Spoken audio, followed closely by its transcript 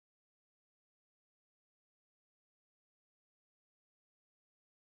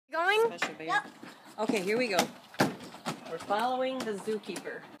Going? Yep. Okay, here we go. We're following the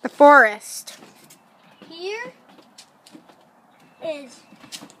zookeeper. The forest. Here is,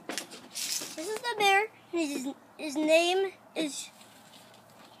 this is the bear. His name is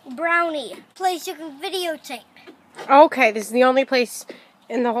Brownie. Place you can videotape. Okay, this is the only place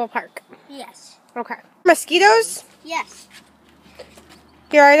in the whole park. Yes. Okay. Mosquitoes? Yes.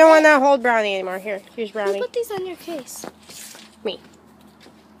 Here, I don't want to hold Brownie anymore. Here, here's Brownie. Who put these on your case? Me.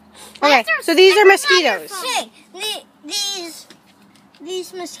 Okay, so these are mosquitoes. Hey,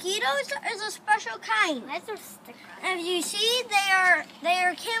 these mosquitoes is a special kind. That's a sticker. As you see, they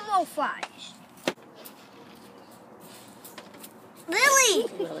are camouflage. Lily,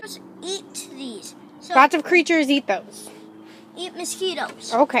 eat these. So Lots of creatures eat those. eat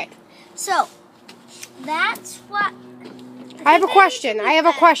mosquitoes. Okay. So that's what. I have a question.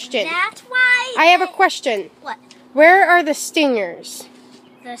 That's why. I have a question. What? Where are the stingers?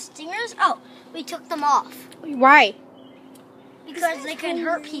 The stingers? Oh, we took them off Why? because they can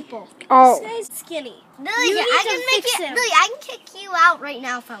hurt people. Oh. This guy's skinny. Lily, I can make it. Lily, I can kick you out right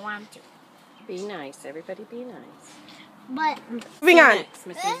now if I want to. Be nice. Everybody be nice. But Moving on. Next,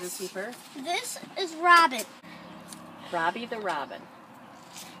 Mr. Zookeeper. this is Robin. Robbie the Robin.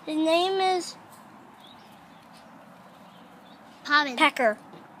 His name is Pecker.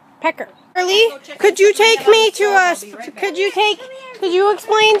 Pecker. Charlie, could you take me to a? Could you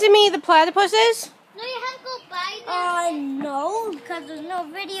explain to me the platypuses? No, you have to go buy them. No, because there's no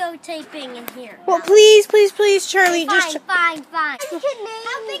videotaping in here. Well, please, Charlie, just. Fine. How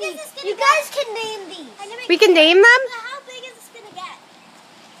big is this gonna get? You guys can name these. We can name them. How big is this gonna get?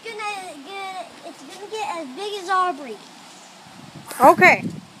 It's gonna get as big as Aubrey. Okay.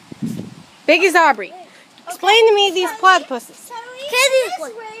 Big as Aubrey. Explain to me these platypuses. Is this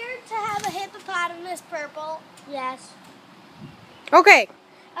rare to have a hippopotamus purple? Yes. Okay.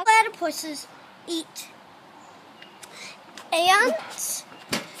 Platypuses eat ants,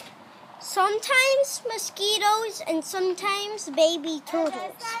 sometimes mosquitoes, and sometimes baby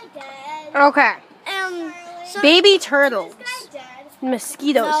turtles. Okay. Baby turtles. Dead.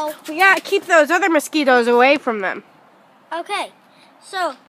 Mosquitoes. No. We gotta keep those other mosquitoes away from them. Okay, so